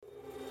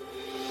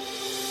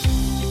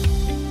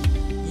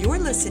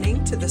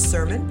listening to the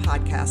Sermon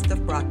Podcast of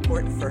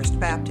Brockport First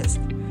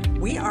Baptist.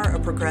 We are a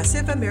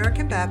progressive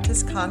American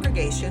Baptist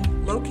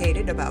congregation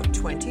located about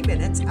 20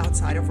 minutes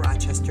outside of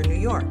Rochester, New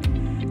York.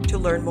 To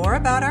learn more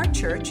about our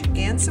church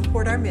and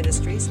support our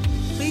ministries,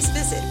 please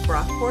visit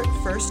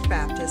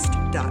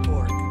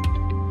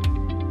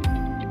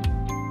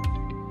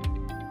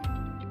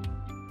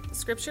brockportfirstbaptist.org.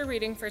 Scripture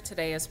reading for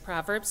today is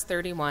Proverbs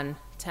 31,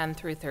 10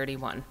 through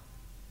 31.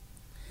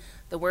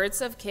 The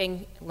words of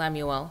King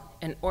Lemuel,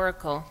 an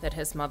oracle that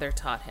his mother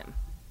taught him.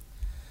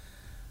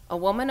 A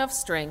woman of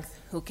strength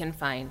who can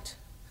find.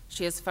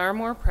 She is far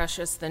more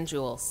precious than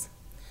jewels.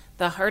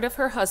 The heart of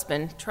her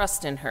husband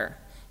trusts in her,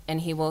 and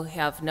he will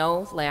have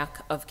no lack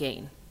of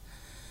gain.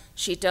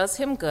 She does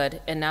him good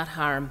and not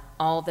harm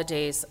all the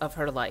days of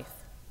her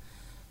life.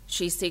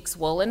 She seeks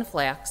wool and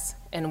flax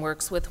and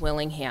works with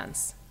willing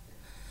hands.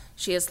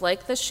 She is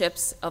like the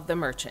ships of the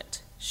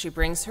merchant. She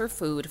brings her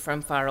food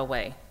from far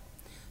away.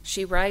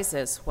 She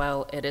rises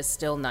while it is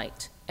still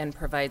night and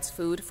provides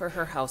food for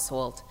her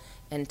household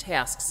and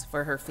tasks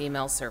for her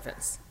female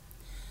servants.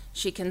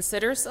 She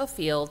considers a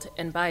field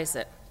and buys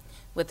it.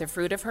 With the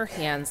fruit of her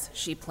hands,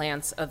 she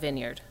plants a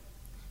vineyard.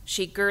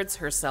 She girds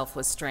herself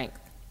with strength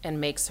and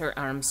makes her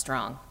arms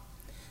strong.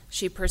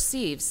 She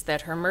perceives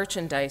that her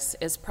merchandise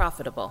is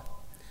profitable.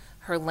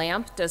 Her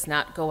lamp does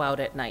not go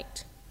out at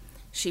night.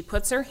 She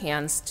puts her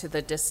hands to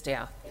the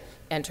distaff,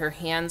 and her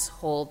hands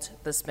hold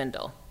the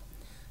spindle.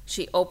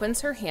 She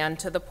opens her hand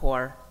to the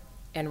poor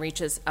and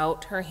reaches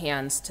out her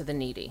hands to the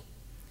needy.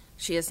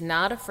 She is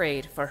not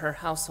afraid for her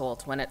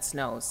household when it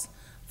snows,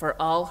 for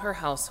all her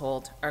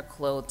household are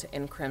clothed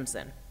in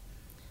crimson.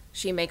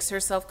 She makes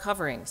herself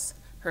coverings.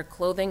 Her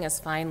clothing is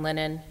fine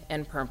linen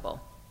and purple.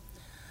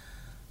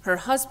 Her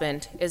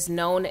husband is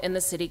known in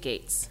the city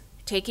gates,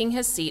 taking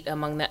his seat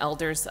among the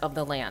elders of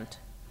the land.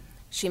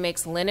 She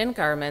makes linen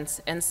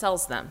garments and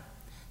sells them.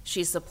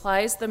 She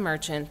supplies the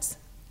merchant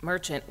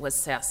with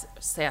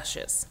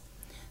sashes.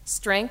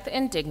 Strength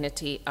and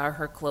dignity are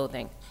her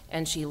clothing,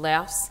 and she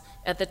laughs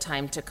at the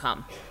time to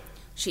come.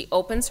 She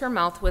opens her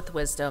mouth with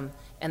wisdom,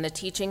 and the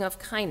teaching of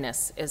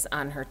kindness is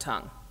on her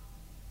tongue.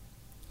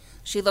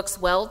 She looks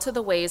well to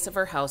the ways of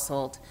her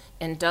household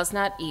and does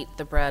not eat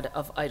the bread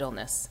of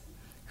idleness.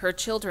 Her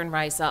children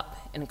rise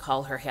up and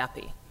call her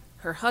happy.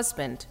 Her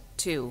husband,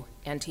 too,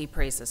 and he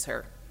praises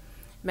her.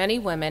 Many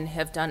women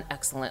have done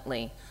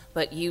excellently,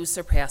 but you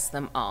surpass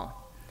them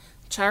all.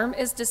 Charm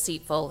is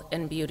deceitful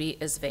and beauty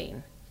is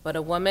vain, but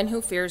a woman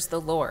who fears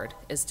the Lord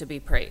is to be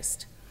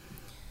praised.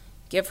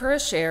 Give her a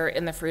share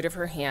in the fruit of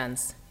her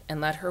hands, and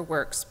let her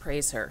works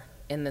praise her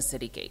in the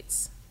city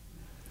gates.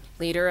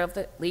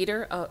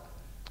 The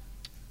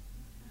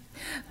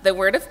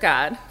word of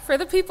God for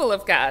the people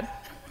of God.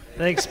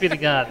 Thanks be to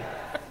God.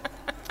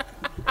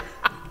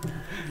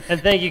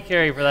 And thank you,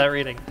 Carrie, for that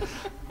reading.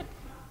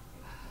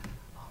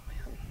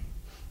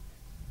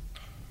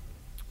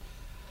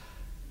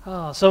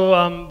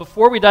 So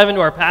before we dive into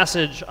our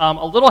passage,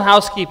 a little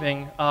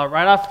housekeeping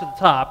right off to the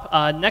top.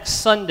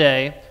 Next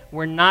Sunday,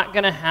 we're not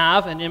going to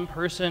have an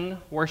in-person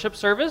worship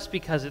service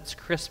because it's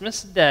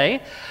Christmas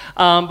Day,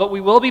 but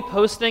we will be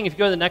posting, if you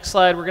go to the next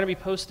slide, we're going to be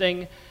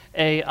posting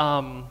a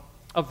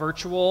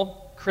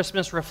virtual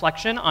Christmas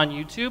reflection on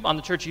YouTube, on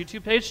the church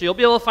YouTube page, so you'll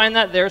be able to find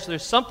that there. So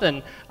there's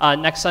something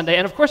next Sunday,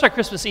 and of course our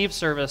Christmas Eve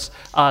service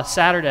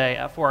Saturday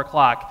at 4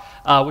 o'clock,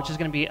 which is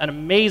going to be an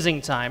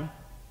amazing time.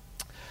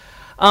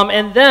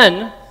 And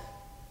then,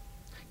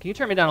 can you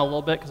turn me down a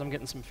little bit because I'm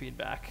getting some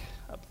feedback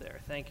up there?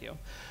 Thank you.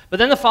 But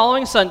then the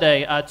following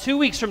Sunday, 2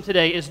 weeks from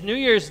today, is New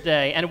Year's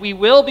Day, and we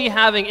will be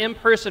having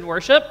in-person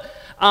worship.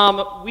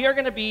 We are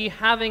going to be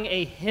having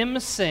a hymn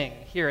sing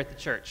here at the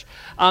church.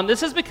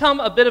 This has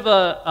become a bit of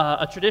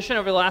a tradition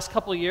over the last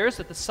couple of years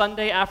that the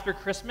Sunday after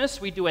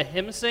Christmas we do a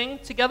hymn sing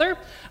together.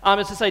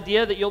 It's this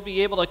idea that you'll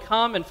be able to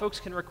come and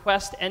folks can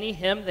request any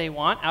hymn they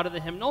want out of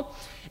the hymnal.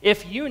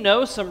 If you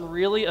know some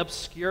really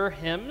obscure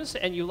hymns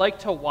and you like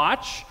to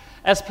watch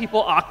as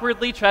people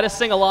awkwardly try to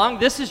sing along,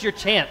 this is your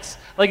chance.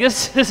 Like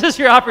this is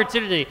your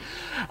opportunity.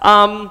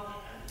 But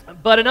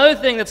another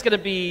thing that's going to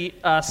be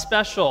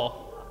special.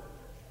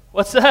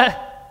 What's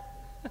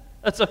that?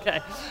 That's okay.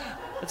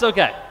 It's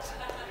okay.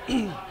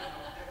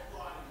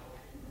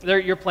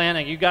 You're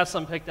planning. You got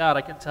some picked out,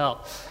 I can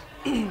tell.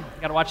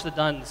 Got to watch the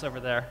Duns over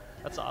there.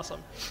 That's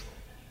awesome.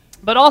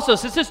 But also,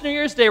 since it's New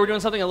Year's Day, we're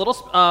doing something a little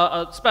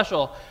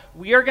special.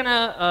 We are going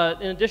to,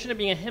 in addition to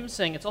being a hymn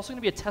sing, it's also going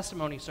to be a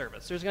testimony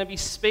service. There's going to be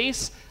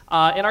space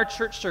in our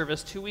church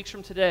service 2 weeks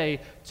from today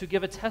to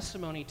give a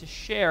testimony, to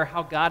share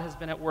how God has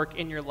been at work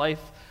in your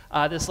life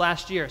this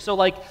last year.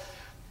 So,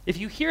 if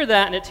you hear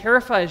that and it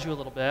terrifies you a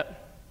little bit,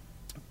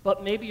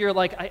 but maybe you're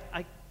like,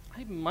 I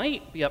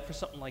might be up for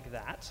something like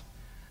that,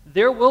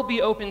 There will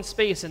be open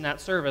space in that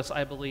service,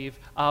 I believe,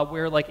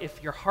 where like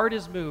if your heart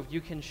is moved,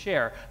 you can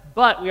share.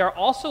 But we are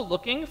also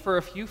looking for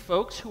a few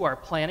folks who are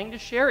planning to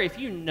share. If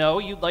you know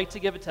you'd like to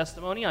give a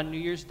testimony on New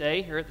Year's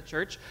Day here at the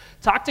church,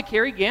 talk to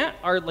Carrie Gant,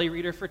 our lay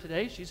reader for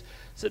today. She's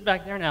sitting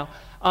back there now.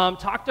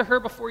 Talk to her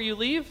before you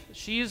leave.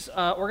 She's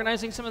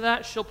organizing some of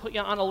that. She'll put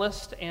you on a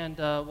list, and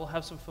we'll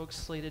have some folks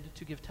slated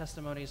to give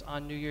testimonies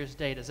on New Year's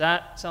Day. Does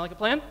that sound like a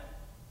plan?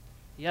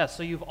 Yes,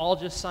 so you've all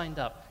just signed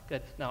up.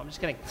 Good. No, I'm just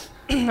kidding.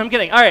 I'm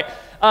kidding. All right.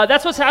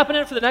 That's what's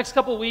happening for the next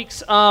couple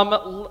weeks.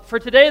 For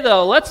today,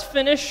 though, let's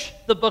finish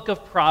the book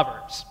of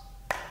Proverbs.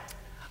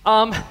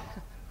 I'm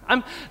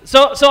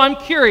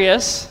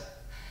curious,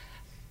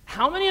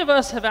 how many of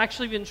us have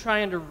actually been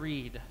trying to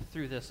read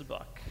through this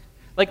book?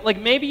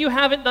 Like maybe you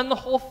haven't done the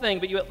whole thing,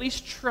 but you at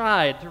least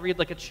tried to read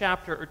like a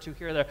chapter or two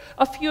here or there.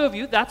 A few of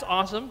you, that's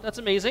awesome. That's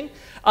amazing.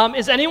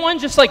 Is anyone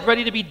just like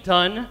ready to be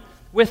done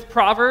with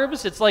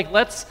Proverbs? It's like,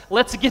 let's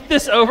get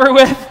this over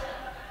with.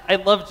 I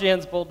love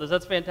Jan's boldness.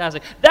 That's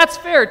fantastic. That's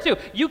fair, too.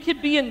 You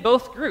could be in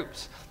both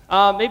groups.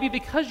 Maybe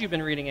because you've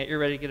been reading it, you're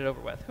ready to get it over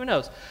with. Who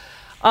knows?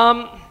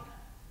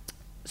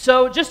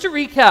 So just to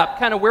recap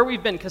kind of where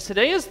we've been, because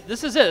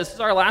this is it. This is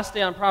our last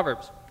day on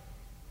Proverbs.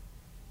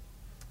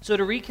 So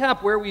to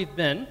recap where we've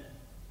been,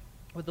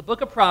 with the book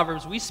of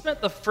Proverbs, we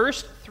spent the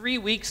first 3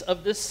 weeks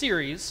of this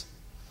series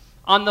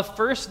on the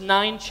first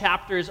 9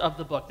 chapters of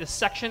the book, this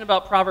section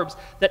about Proverbs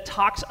that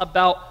talks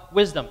about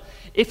wisdom.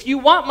 If you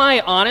want my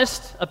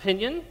honest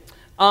opinion,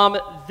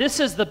 this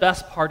is the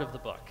best part of the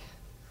book.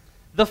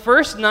 The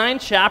first 9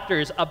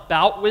 chapters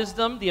about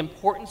wisdom, the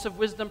importance of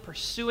wisdom,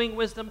 pursuing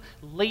wisdom,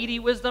 lady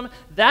wisdom,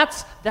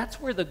 that's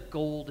where the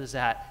gold is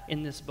at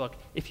in this book,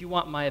 if you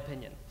want my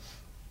opinion.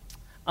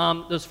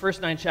 Those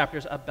first 9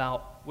 chapters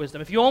about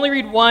wisdom. If you only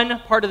read one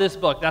part of this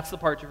book, that's the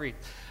part to read.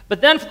 But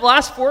then for the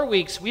last 4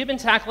 weeks, we have been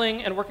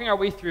tackling and working our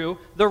way through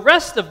the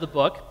rest of the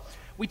book.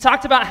 We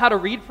talked about how to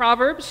read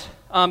Proverbs,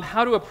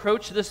 how to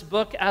approach this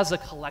book as a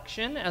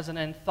collection, as an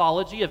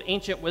anthology of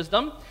ancient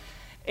wisdom.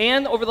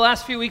 And over the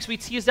last few weeks, we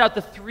teased out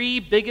the 3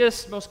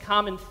 biggest, most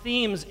common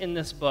themes in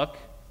this book: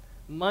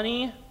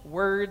 money,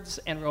 words,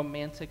 and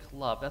romantic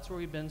love. That's where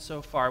we've been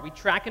so far. Are we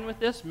tracking with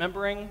this,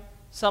 remembering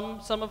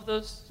some of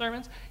those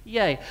sermons?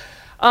 Yay.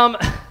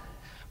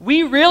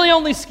 We really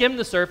only skimmed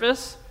the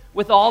surface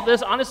with all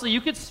this. Honestly,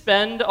 you could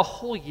spend a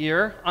whole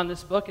year on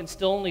this book and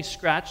still only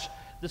scratch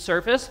the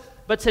surface.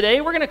 But today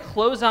we're going to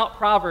close out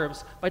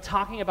Proverbs by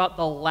talking about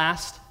the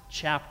last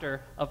chapter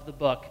of the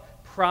book,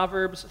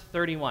 Proverbs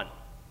 31.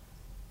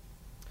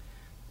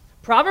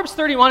 Proverbs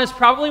 31 is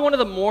probably one of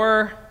the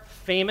more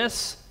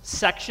famous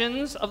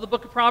sections of the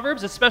book of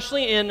Proverbs,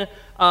 especially in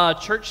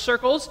church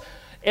circles.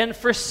 And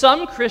for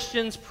some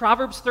Christians,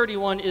 Proverbs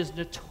 31 is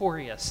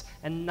notorious,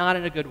 and not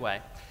in a good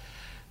way.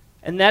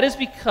 And that is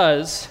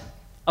because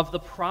of the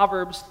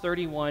Proverbs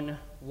 31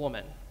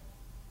 woman.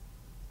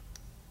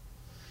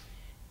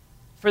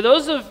 For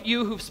those of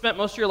you who've spent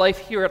most of your life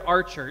here at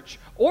our church,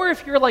 or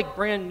if you're like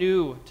brand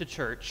new to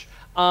church,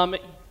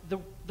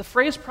 the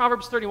phrase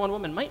Proverbs 31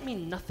 woman might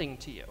mean nothing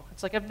to you.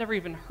 It's like, I've never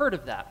even heard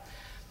of that.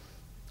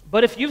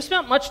 But if you've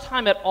spent much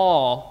time at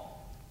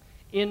all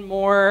in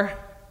more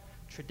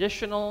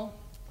traditional,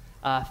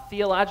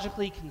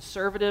 theologically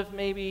conservative,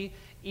 maybe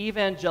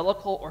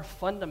evangelical or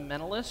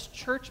fundamentalist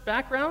church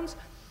backgrounds,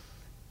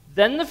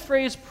 then the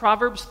phrase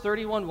Proverbs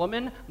 31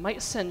 woman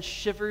might send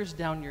shivers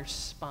down your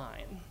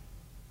spine.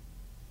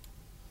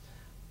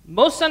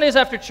 Most Sundays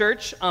after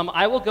church,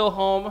 I will go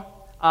home.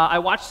 I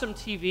watch some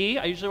TV.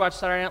 I usually watch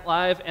Saturday Night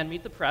Live and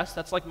Meet the Press.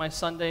 That's like my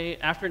Sunday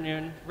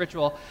afternoon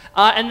ritual.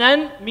 And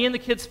then me and the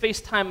kids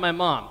FaceTime my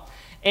mom.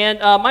 And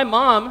my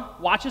mom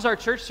watches our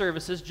church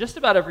services just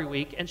about every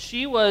week, and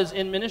she was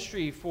in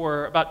ministry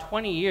for about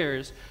 20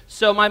 years.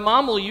 So my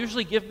mom will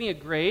usually give me a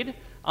grade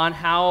on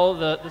how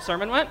the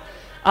sermon went.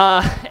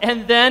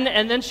 And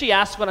then she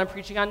asks what I'm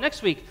preaching on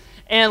next week.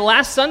 And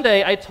last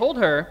Sunday, I told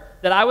her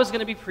that I was going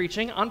to be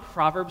preaching on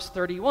Proverbs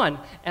 31.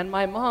 And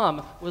my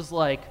mom was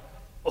like,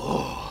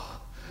 oh.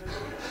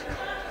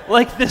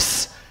 Like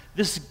this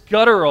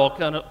guttural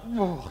kind of,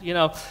 oh, you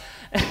know.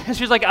 And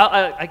she was like,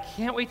 I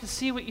can't wait to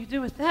see what you do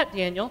with that,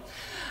 Daniel.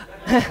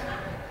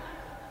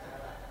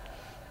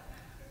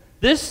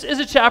 This is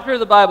a chapter of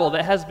the Bible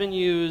that has been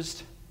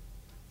used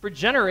for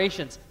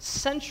generations,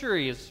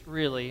 centuries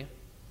really,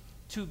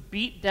 to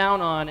beat down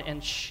on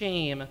and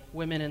shame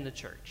women in the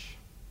church.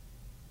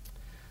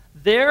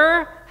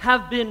 There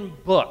have been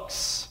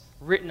books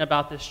written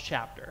about this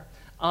chapter,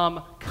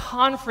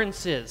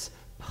 conferences,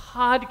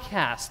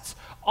 podcasts,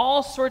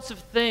 all sorts of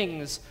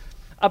things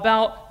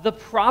about the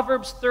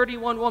Proverbs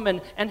 31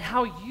 woman and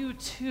how you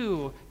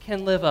too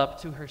can live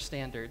up to her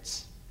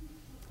standards.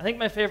 I think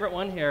my favorite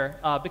one here,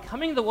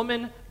 becoming the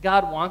woman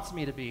God wants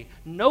me to be.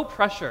 No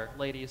pressure,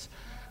 ladies,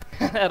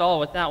 at all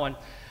with that one.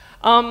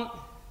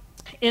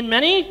 In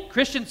many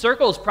Christian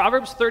circles,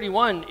 Proverbs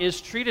 31 is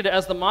treated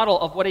as the model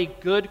of what a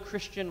good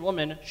Christian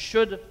woman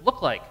should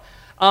look like.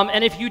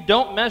 And if you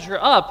don't measure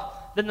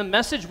up, then the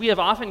message we have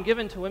often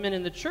given to women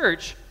in the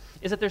church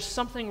is that there's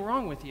something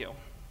wrong with you.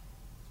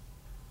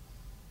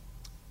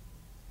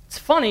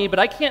 funny, but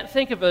I can't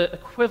think of an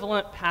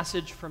equivalent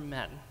passage for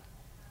men.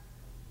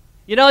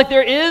 You know, like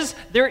there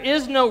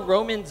is no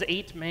Romans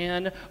 8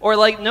 man, or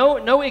like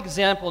no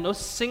example, no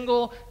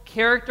single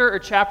character or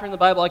chapter in the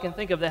Bible I can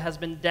think of that has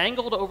been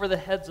dangled over the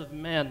heads of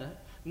men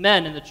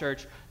in the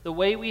church the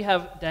way we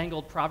have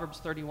dangled Proverbs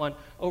 31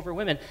 over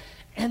women.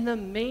 And the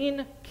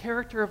main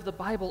character of the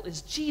Bible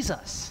is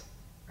Jesus,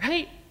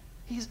 right?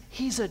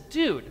 He's a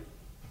dude.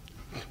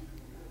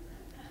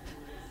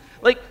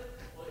 Like,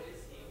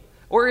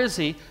 or is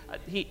he?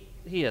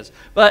 He is.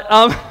 But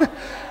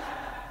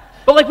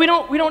but like we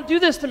don't do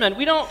this to men.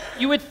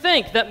 You would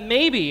think that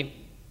maybe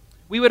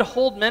we would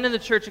hold men in the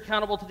church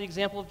accountable to the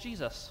example of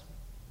Jesus.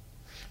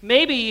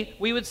 Maybe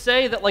we would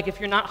say that like if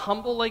you're not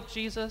humble like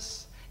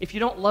Jesus, if you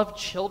don't love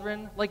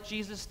children like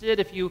Jesus did,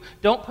 if you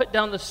don't put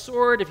down the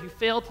sword, if you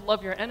fail to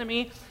love your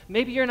enemy,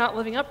 maybe you're not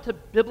living up to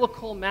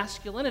biblical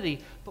masculinity.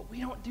 But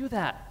we don't do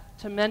that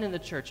to men in the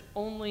church,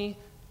 only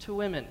to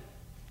women.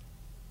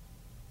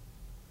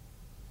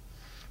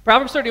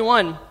 Proverbs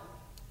 31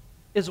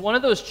 is one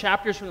of those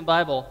chapters from the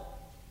Bible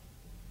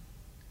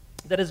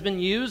that has been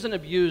used and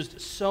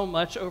abused so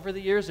much over the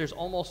years, there's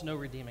almost no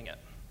redeeming it.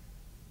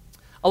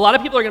 A lot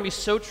of people are going to be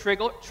so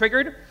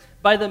triggered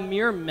by the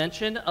mere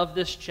mention of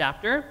this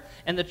chapter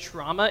and the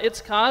trauma it's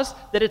caused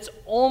that it's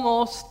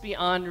almost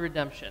beyond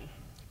redemption.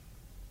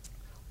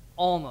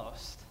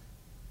 Almost.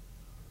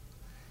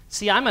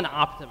 See, I'm an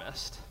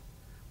optimist,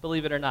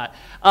 believe it or not.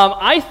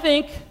 I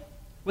think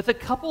with a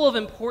couple of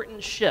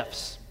important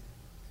shifts,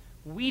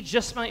 we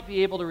just might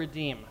be able to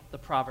redeem the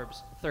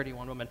Proverbs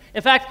 31 woman.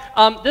 In fact,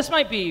 this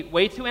might be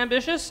way too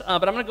ambitious,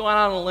 but I'm going to go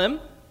out on a limb.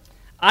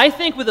 I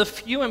think with a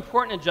few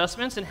important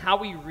adjustments in how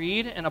we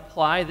read and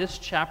apply this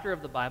chapter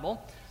of the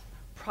Bible,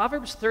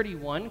 Proverbs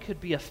 31 could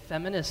be a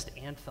feminist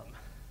anthem.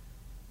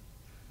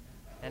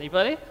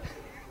 Anybody?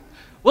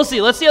 We'll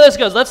see. Let's see how this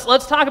goes.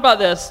 Let's talk about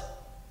this,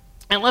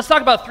 and let's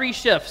talk about 3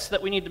 shifts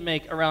that we need to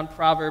make around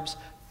Proverbs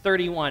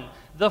 31.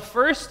 The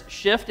first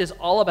shift is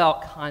all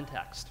about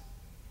context.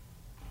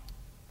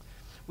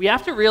 We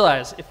have to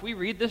realize if we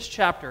read this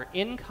chapter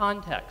in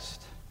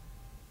context,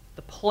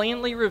 the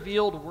plainly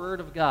revealed word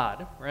of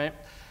God, right?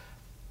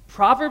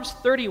 Proverbs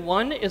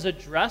 31 is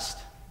addressed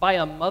by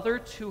a mother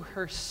to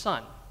her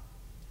son.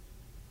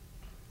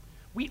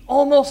 We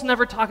almost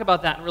never talk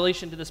about that in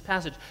relation to this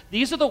passage.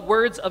 These are the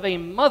words of a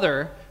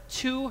mother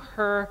to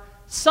her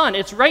son.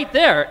 It's right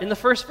there in the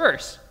first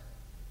verse.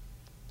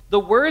 The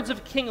words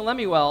of King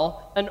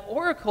Lemuel, an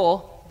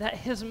oracle that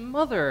his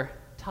mother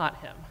taught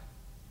him.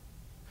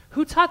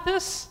 Who taught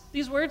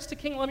these words to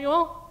King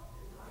Lemuel?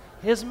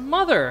 His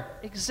mother,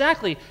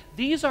 exactly.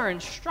 These are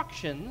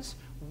instructions,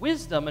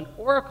 wisdom, an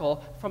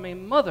oracle from a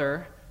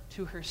mother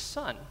to her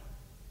son.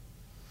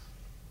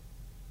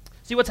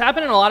 See, what's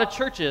happened in a lot of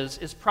churches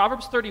is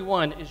Proverbs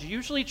 31 is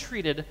usually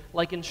treated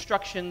like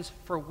instructions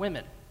for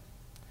women.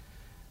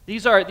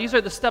 These are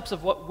the steps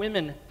of what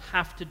women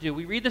have to do.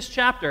 We read this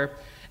chapter,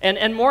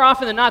 and more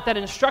often than not, that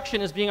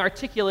instruction is being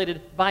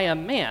articulated by a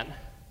man,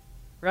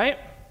 right?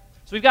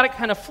 So we've got it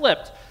kind of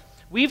flipped.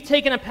 We've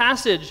taken a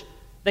passage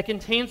that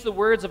contains the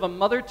words of a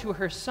mother to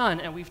her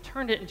son, and we've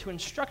turned it into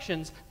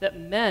instructions that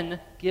men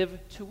give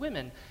to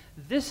women.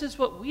 This is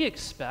what we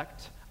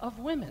expect of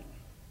women.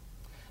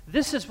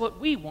 This is what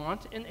we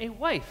want in a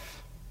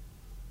wife.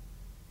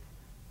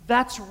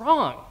 That's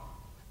wrong.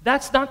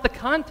 That's not the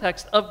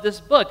context of this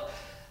book.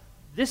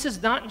 This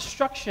is not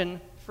instruction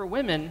for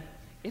women.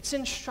 It's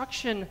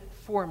instruction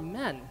for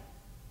men.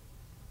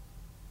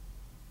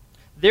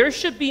 There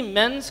should be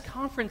men's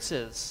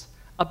conferences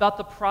about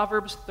the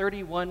Proverbs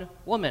 31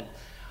 woman.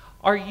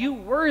 Are you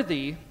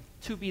worthy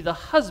to be the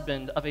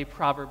husband of a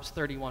Proverbs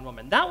 31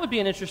 woman? That would be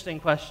an interesting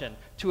question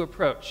to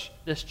approach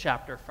this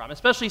chapter from,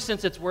 especially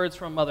since it's words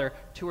from a mother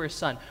to her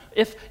son.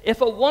 If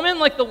a woman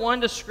like the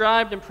one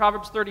described in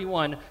Proverbs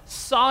 31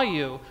 saw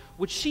you,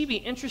 would she be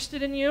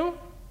interested in you?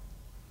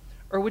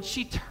 Or would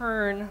she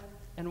turn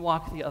and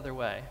walk the other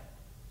way?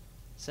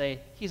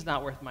 Say, he's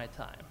not worth my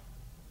time.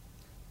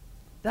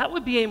 That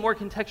would be a more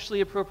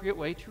contextually appropriate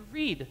way to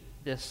read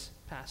this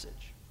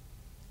passage.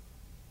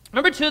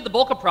 Remember, too, the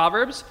bulk of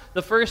Proverbs,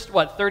 the first,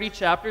 30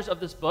 chapters of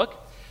this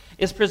book,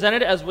 is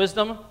presented as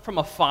wisdom from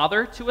a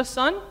father to a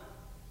son.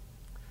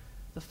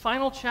 The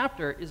final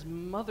chapter is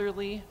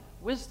motherly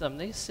wisdom.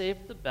 They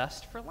saved the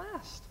best for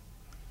last.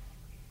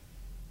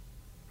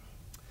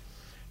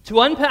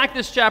 To unpack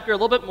this chapter a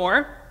little bit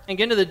more and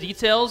get into the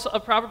details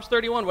of Proverbs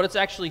 31, what it's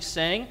actually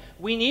saying,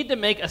 we need to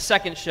make a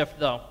second shift,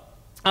 though.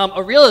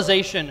 A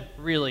realization,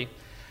 really.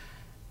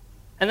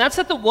 And that's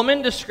that the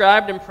woman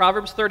described in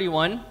Proverbs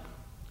 31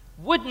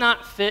 would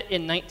not fit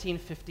in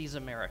 1950s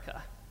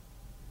America.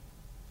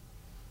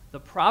 The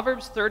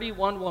Proverbs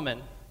 31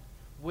 woman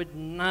would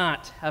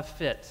not have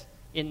fit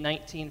in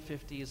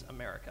 1950s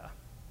America.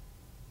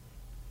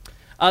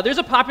 There's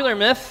a popular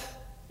myth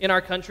in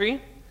our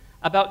country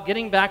about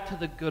getting back to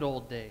the good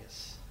old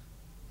days,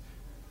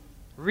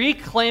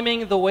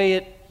 reclaiming the way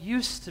it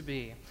used to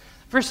be.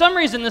 For some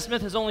reason, this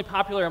myth is only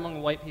popular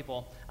among white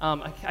people.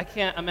 I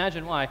can't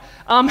imagine why.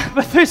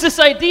 But there's this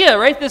idea,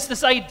 right?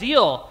 This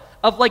ideal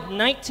of like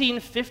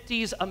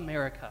 1950s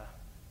America,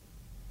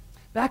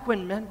 back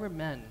when men were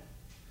men,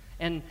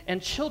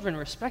 and children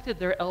respected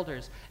their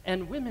elders,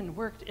 and women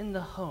worked in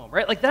the home,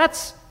 right? Like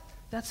that's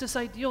this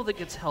ideal that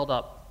gets held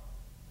up.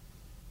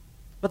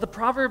 But the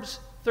Proverbs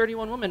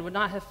 31 woman would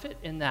not have fit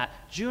in that.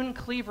 June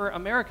Cleaver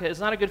America is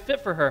not a good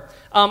fit for her.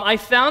 I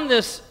found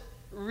this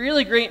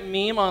really great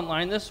meme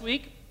online this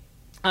week.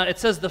 It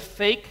says the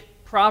fake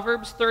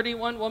Proverbs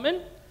 31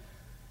 woman,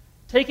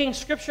 taking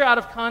scripture out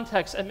of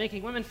context and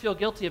making women feel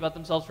guilty about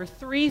themselves for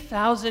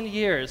 3,000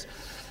 years.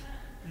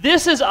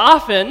 This is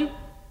often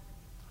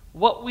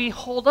what we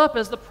hold up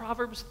as the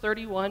Proverbs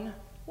 31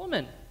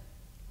 woman.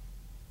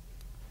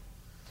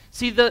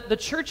 See, the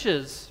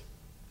churches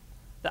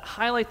that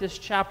highlight this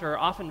chapter are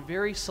often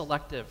very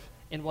selective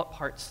in what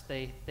parts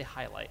they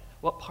highlight,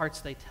 what parts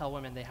they tell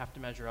women they have to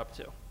measure up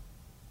to.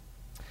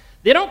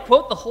 They don't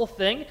quote the whole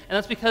thing, and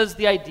that's because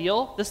the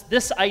ideal,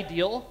 this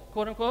ideal,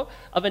 quote unquote,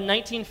 of a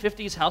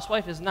 1950s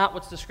housewife is not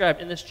what's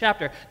described in this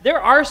chapter.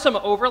 There are some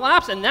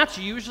overlaps, and that's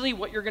usually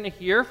what you're going to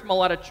hear from a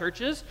lot of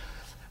churches,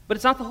 but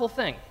it's not the whole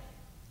thing.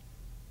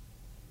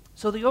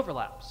 So the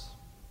overlaps.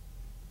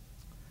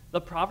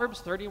 The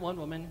Proverbs 31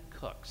 woman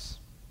cooks.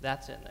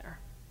 That's in there.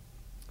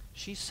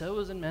 She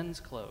sews in men's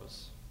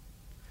clothes.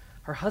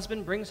 Her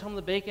husband brings home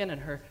the bacon,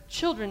 and her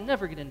children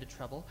never get into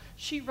trouble.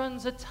 She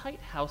runs a tight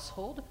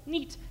household,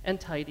 neat and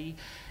tidy,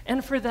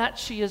 and for that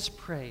she is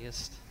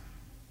praised.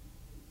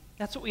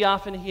 That's what we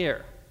often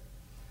hear.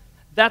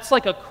 That's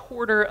like a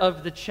quarter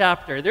of the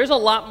chapter. There's a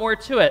lot more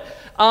to it.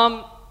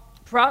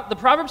 The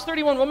Proverbs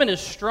 31 woman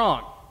is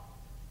strong.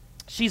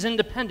 She's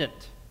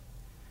independent.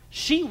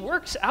 She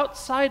works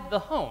outside the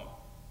home.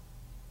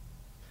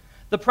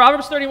 The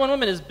Proverbs 31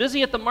 woman is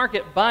busy at the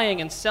market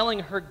buying and selling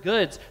her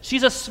goods.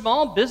 She's a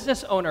small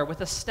business owner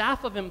with a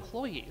staff of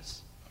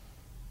employees.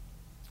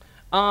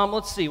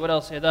 Let's see, what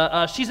else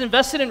here? She's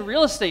invested in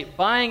real estate,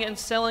 buying and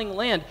selling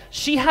land.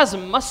 She has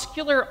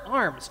muscular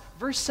arms.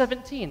 Verse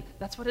 17,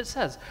 that's what it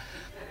says.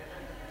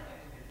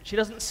 She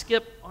doesn't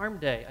skip arm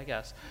day, I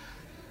guess.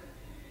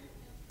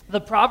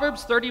 The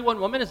Proverbs 31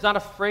 woman is not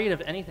afraid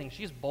of anything.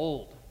 She's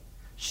bold.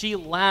 She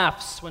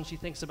laughs when she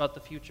thinks about the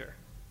future.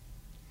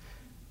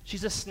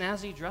 She's a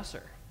snazzy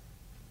dresser.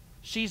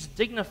 She's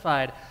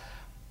dignified.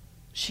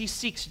 She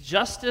seeks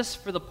justice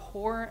for the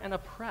poor and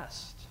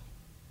oppressed.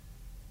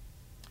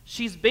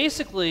 She's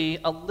basically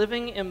a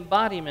living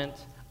embodiment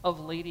of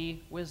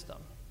lady wisdom.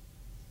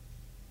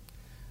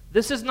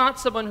 This is not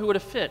someone who would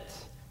have fit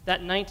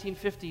that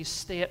 1950s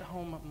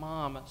stay-at-home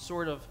mom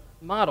sort of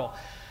model.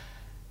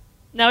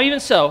 Now, even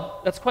so,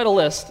 that's quite a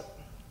list.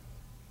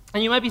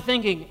 And you might be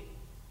thinking,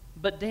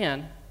 but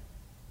Dan,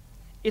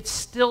 it's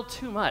still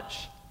too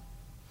much.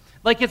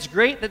 Like, it's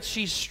great that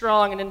she's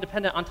strong and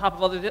independent on top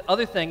of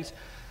other things,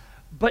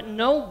 but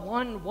no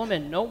one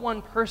woman, no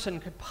one person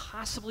could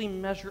possibly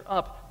measure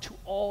up to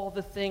all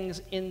the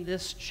things in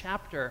this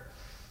chapter.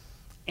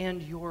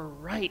 And you're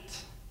right.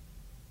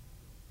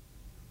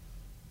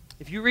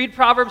 If you read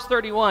Proverbs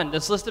 31,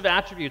 this list of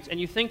attributes, and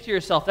you think to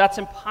yourself, that's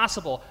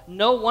impossible,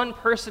 no one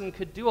person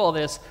could do all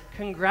this,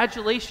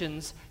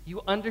 congratulations,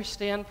 you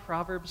understand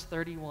Proverbs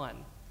 31.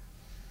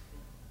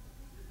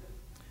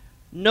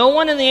 No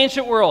one in the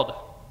ancient world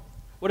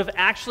would have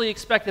actually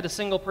expected a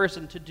single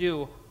person to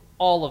do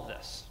all of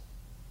this.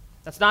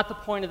 That's not the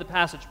point of the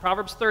passage.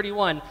 Proverbs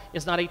 31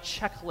 is not a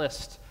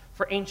checklist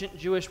for ancient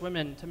Jewish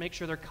women to make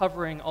sure they're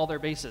covering all their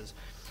bases.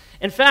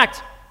 In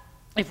fact,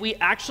 if we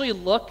actually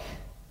look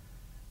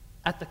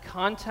at the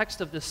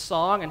context of this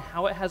song and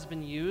how it has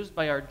been used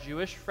by our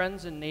Jewish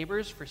friends and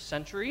neighbors for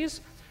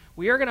centuries,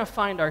 we are going to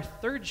find our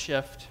third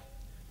shift,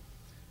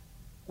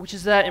 which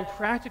is that in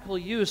practical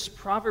use,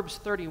 Proverbs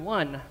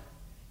 31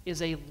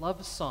 is a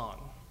love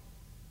song.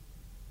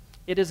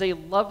 It is a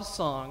love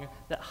song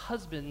that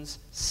husbands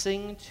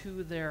sing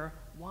to their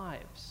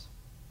wives.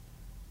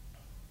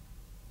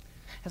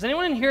 Has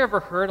anyone in here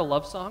ever heard a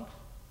love song?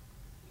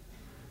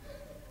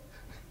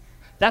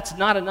 That's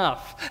not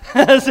enough.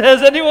 Has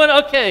anyone?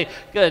 Okay,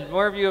 good.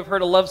 More of you have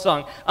heard a love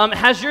song.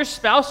 Has your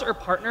spouse or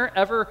partner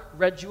ever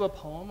read you a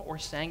poem or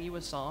sang you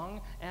a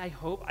song? I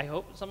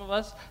hope some of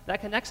us,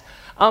 that connects.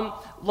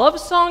 Love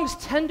songs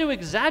tend to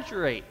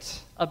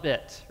exaggerate a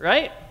bit,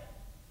 right?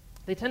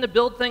 They tend to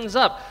build things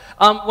up.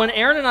 When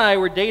Erin and I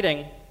were dating,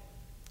 it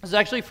was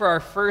actually for our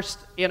first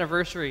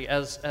anniversary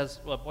as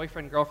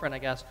boyfriend, girlfriend, I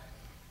guess.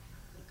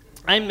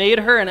 I made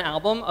her an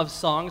album of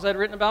songs I'd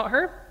written about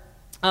her.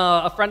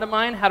 A friend of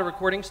mine had a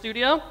recording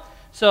studio,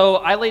 so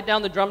I laid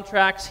down the drum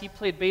tracks, he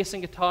played bass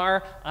and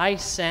guitar, I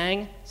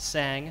sang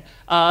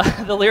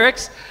the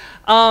lyrics.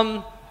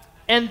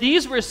 And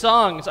these were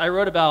songs I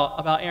wrote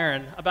about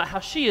Erin, about how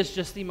she is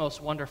just the most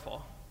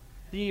wonderful,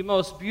 the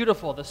most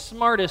beautiful, the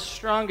smartest,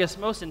 strongest,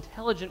 most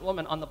intelligent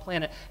woman on the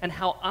planet, and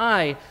how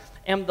I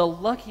am the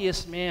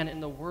luckiest man in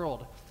the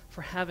world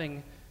for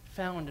having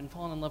found and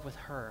fallen in love with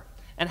her,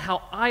 and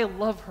how I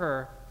love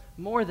her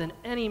more than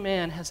any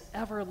man has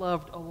ever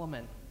loved a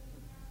woman.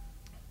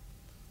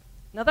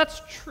 Now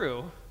that's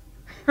true,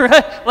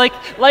 Right? Like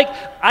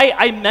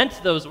I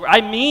meant those words.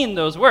 I mean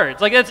those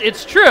words. Like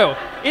it's true.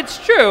 It's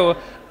true.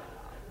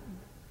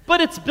 But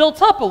it's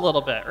built up a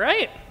little bit,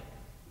 right?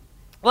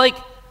 Like,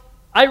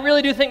 I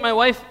really do think my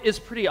wife is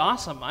pretty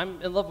awesome.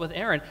 I'm in love with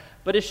Erin.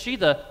 But is she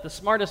the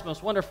smartest,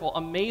 most wonderful,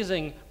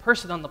 amazing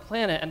person on the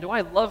planet? And do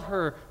I love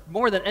her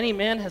more than any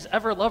man has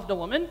ever loved a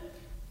woman?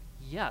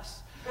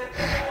 Yes.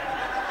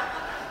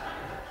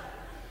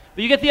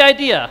 But you get the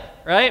idea,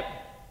 right?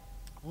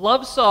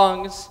 Love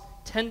songs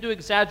tend to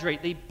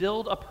exaggerate. They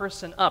build a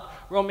person up.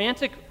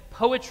 Romantic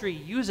poetry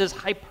uses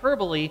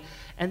hyperbole,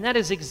 and that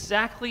is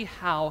exactly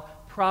how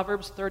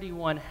Proverbs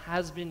 31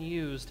 has been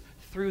used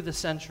through the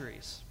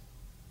centuries.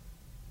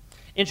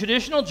 In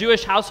traditional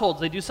Jewish households,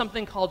 they do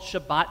something called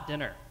Shabbat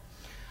dinner.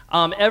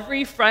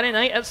 Every Friday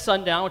night at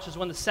sundown, which is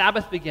when the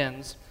Sabbath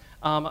begins,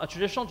 a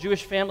traditional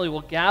Jewish family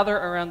will gather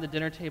around the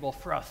dinner table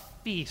for a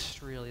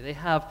feast, really. They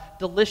have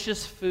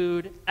delicious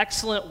food,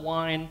 excellent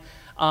wine.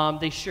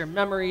 They share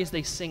memories.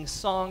 They sing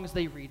songs.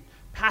 They read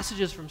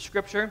passages from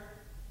Scripture.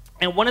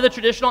 And one of the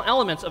traditional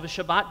elements of a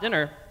Shabbat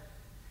dinner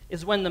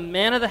is when the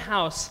man of the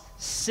house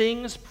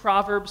sings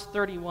Proverbs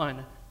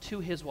 31 to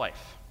his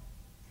wife.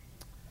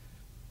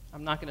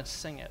 I'm not going to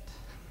sing it,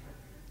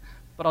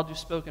 but I'll do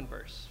spoken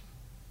verse.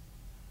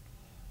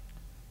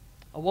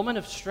 A woman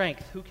of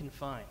strength, who can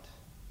find?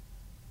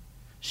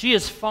 She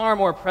is far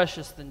more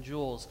precious than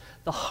jewels.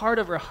 The heart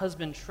of her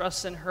husband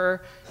trusts in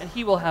her, and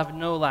he will have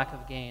no lack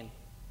of gain.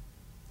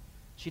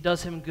 She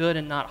does him good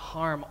and not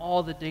harm.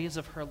 All the days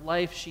of her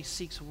life she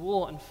seeks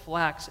wool and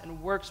flax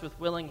and works with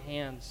willing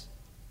hands.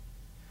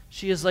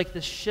 She is like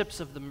the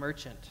ships of the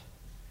merchant.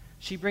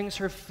 She brings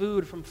her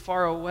food from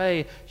far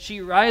away.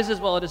 She rises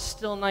while it is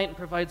still night and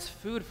provides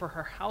food for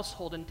her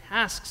household and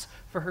tasks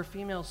for her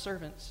female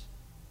servants.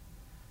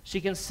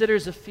 She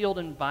considers a field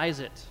and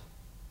buys it.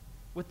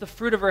 With the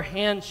fruit of her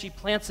hand she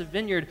plants a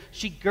vineyard.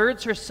 She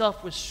girds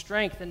herself with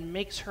strength and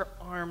makes her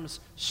arms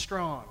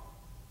strong.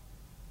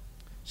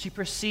 She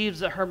perceives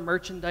that her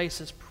merchandise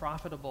is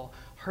profitable.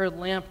 Her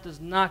lamp does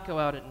not go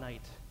out at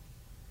night.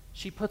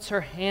 She puts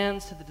her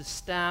hands to the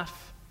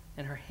distaff,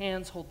 and her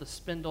hands hold the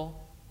spindle.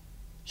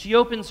 She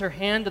opens her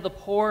hand to the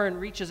poor and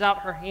reaches out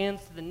her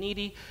hands to the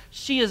needy.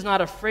 She is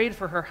not afraid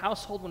for her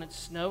household when it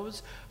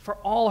snows, for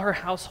all her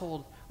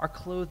household are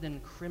clothed in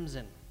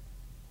crimson.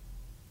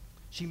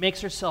 She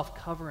makes herself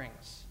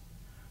coverings.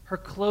 Her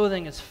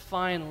clothing is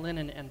fine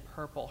linen and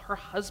purple. Her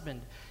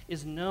husband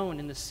is known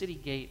in the city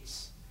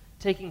gates,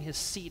 taking his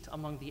seat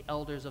among the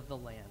elders of the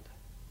land.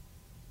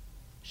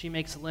 She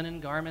makes linen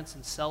garments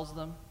and sells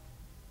them.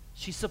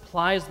 She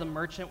supplies the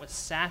merchant with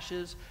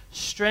sashes.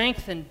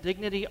 Strength and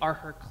dignity are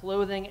her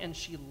clothing, and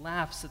she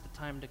laughs at the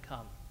time to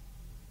come.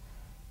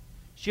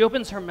 She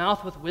opens her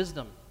mouth with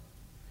wisdom,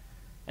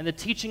 and the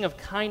teaching of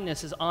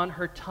kindness is on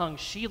her tongue.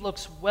 She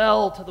looks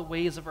well to the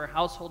ways of her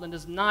household and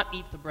does not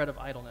eat the bread of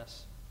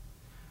idleness.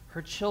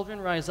 Her children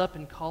rise up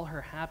and call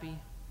her happy.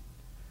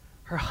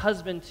 Her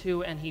husband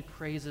too, and he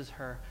praises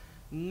her.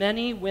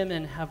 Many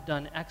women have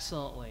done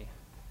excellently,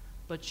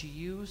 but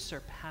you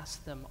surpass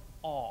them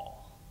all.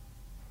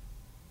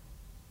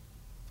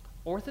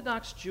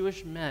 Orthodox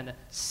Jewish men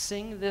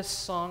sing this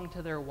song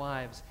to their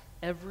wives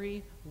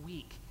every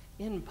week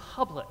in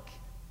public,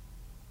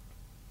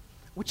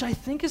 which I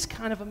think is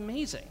kind of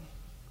amazing.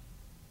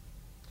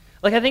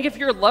 Like, I think if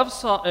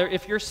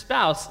your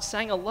spouse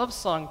sang a love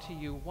song to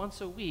you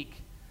once a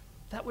week,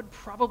 that would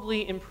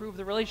probably improve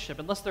the relationship,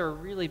 unless they're a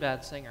really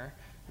bad singer,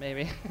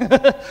 maybe.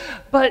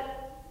 But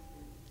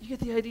you get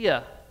the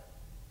idea.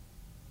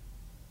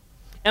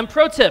 And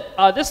pro tip,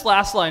 this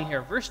last line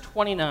here, verse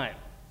 29.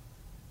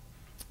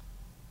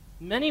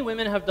 Many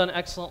women have done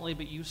excellently,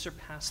 but you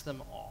surpass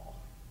them all.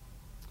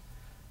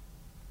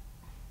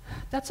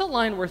 That's a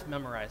line worth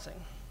memorizing.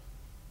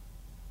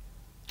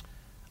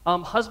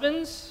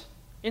 Husbands,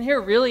 in here,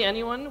 really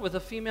anyone with a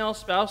female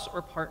spouse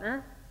or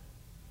partner,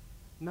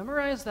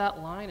 memorize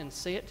that line and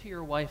say it to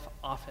your wife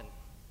often.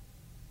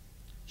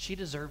 She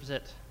deserves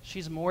it.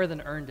 She's more than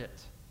earned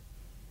it.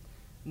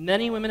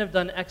 Many women have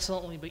done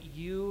excellently, but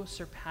you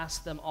surpass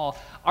them all.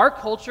 Our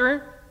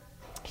culture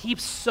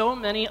heaps so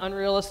many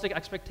unrealistic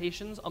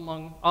expectations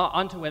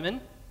onto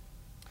women.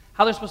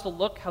 How they're supposed to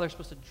look, how they're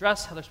supposed to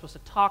dress, how they're supposed to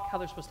talk, how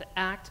they're supposed to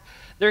act.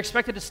 They're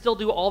expected to still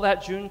do all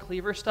that June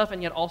Cleaver stuff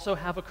and yet also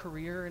have a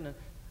career. And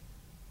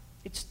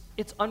it's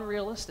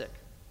unrealistic.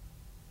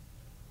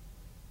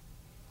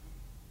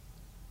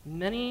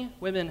 Many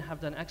women have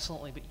done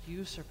excellently, but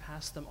you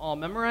surpass them all.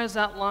 Memorize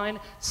that line.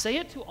 Say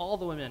it to all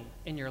the women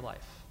in your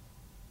life.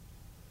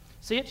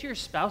 Say it to your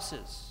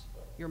spouses,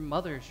 your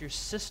mothers, your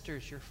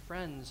sisters, your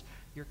friends,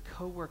 your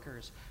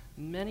coworkers.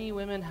 Many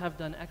women have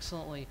done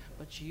excellently,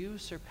 but you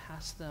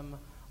surpass them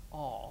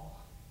all.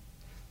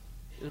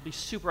 It'll be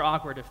super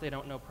awkward if they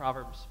don't know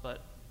Proverbs,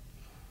 but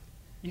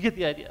you get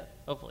the idea,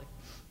 hopefully.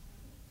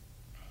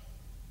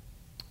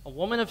 A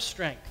woman of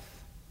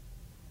strength,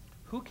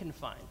 who can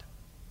find?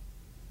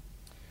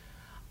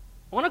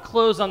 I want to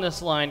close on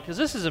this line because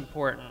this is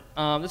important.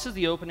 This is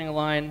the opening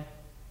line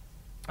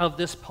of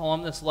this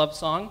poem, this love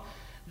song.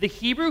 The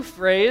Hebrew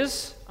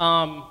phrase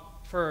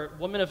for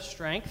woman of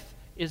strength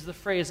is the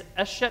phrase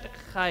Eshet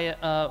Chayel.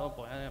 Oh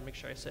boy, I gotta make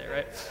sure I say it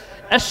right.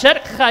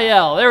 Eshet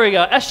Chayel. There we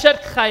go. Eshet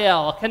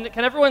Chayel.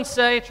 Can everyone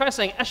try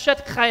saying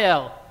Eshet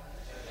Chayel?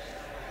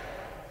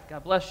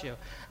 God bless you.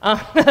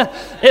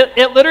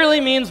 It literally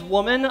means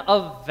woman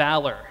of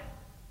valor,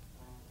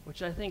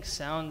 which I think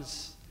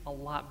sounds a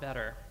lot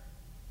better.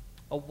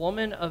 A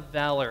woman of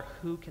valor,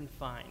 who can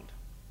find?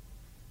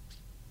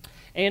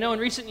 And you know, in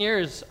recent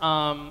years,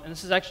 and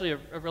this is actually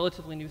a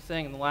relatively new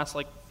thing in the last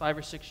 5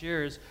 or 6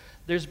 years,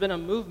 there's been a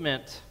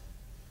movement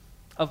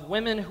of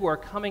women who are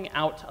coming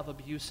out of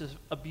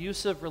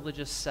abusive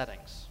religious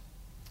settings.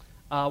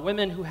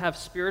 Women who have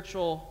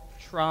spiritual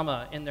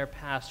trauma in their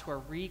past, who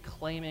are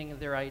reclaiming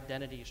their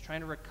identities,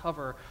 trying to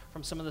recover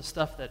from some of the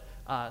stuff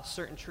that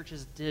certain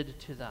churches did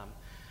to them.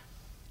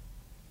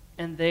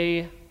 And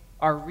they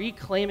are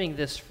reclaiming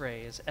this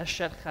phrase,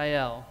 Eshet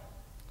Chayel,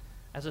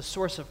 as a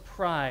source of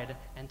pride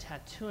and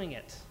tattooing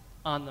it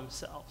on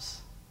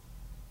themselves.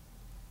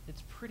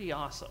 It's pretty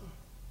awesome.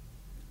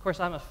 Of course,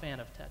 I'm a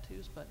fan of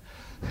tattoos, but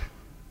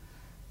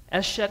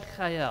Eshet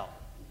Chayel,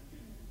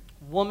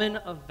 woman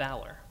of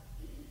valor.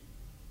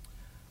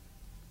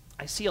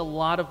 I see a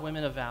lot of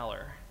women of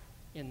valor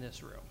in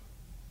this room.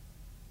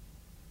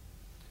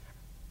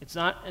 It's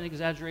not an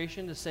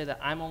exaggeration to say that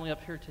I'm only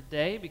up here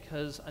today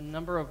because a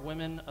number of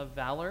women of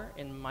valor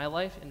in my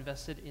life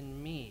invested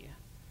in me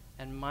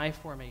and my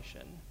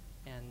formation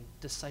and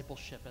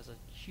discipleship as a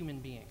human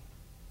being.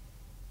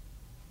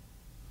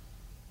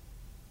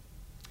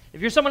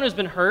 If you're someone who's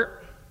been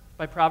hurt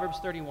by Proverbs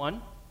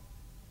 31,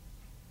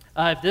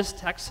 if this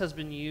text has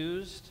been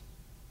used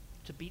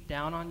to beat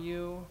down on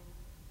you,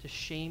 to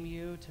shame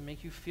you, to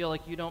make you feel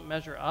like you don't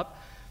measure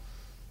up,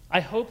 I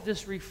hope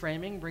this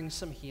reframing brings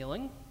some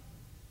healing.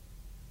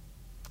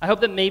 I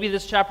hope that maybe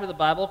this chapter of the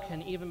Bible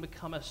can even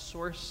become a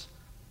source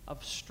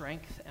of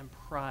strength and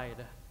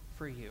pride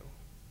for you.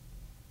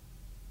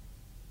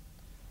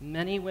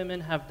 Many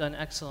women have done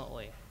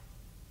excellently,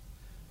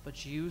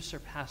 but you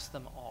surpass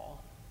them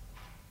all.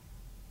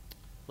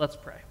 Let's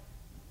pray.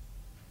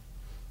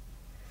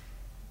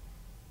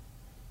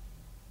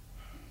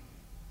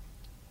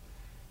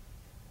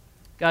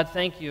 God,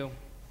 thank you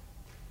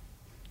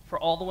for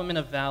all the women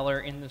of valor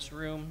in this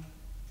room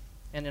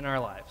and in our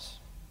lives.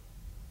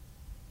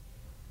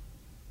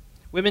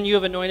 Women you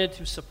have anointed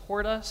to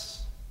support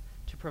us,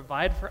 to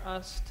provide for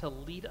us, to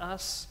lead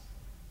us,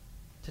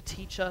 to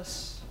teach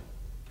us,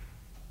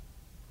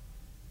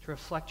 to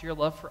reflect your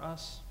love for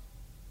us.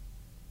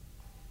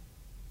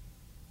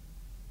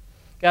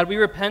 God, we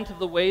repent of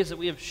the ways that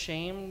we have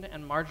shamed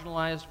and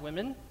marginalized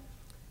women,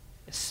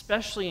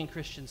 especially in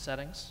Christian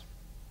settings,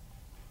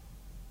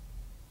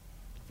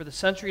 for the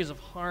centuries of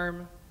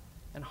harm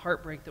and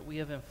heartbreak that we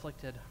have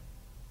inflicted.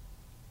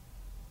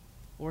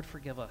 Lord,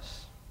 forgive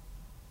us.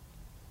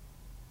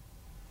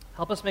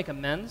 Help us make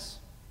amends.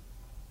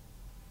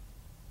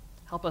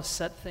 Help us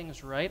set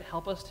things right.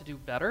 Help us to do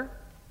better,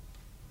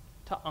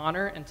 to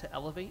honor and to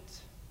elevate.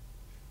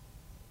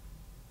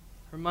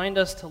 Remind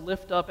us to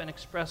lift up and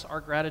express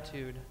our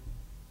gratitude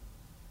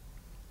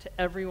to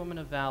every woman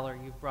of valor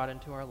you've brought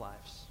into our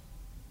lives.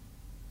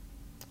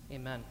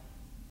 Amen.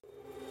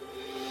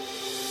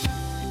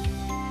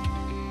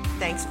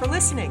 Thanks for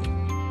listening.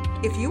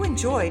 If you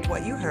enjoyed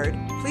what you heard,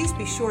 please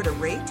be sure to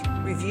rate,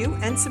 review,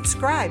 and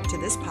subscribe to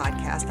this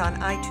podcast on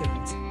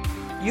iTunes.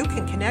 You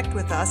can connect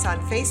with us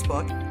on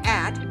Facebook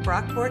at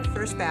Brockport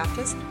First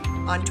Baptist,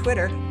 on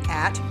Twitter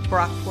at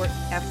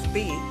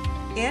BrockportFB,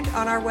 and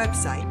on our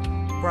website,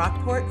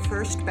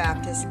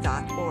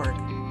 brockportfirstbaptist.org.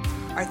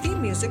 Our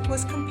theme music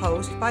was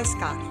composed by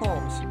Scott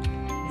Holmes.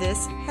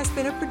 This has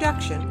been a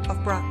production of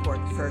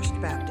Brockport First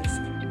Baptist.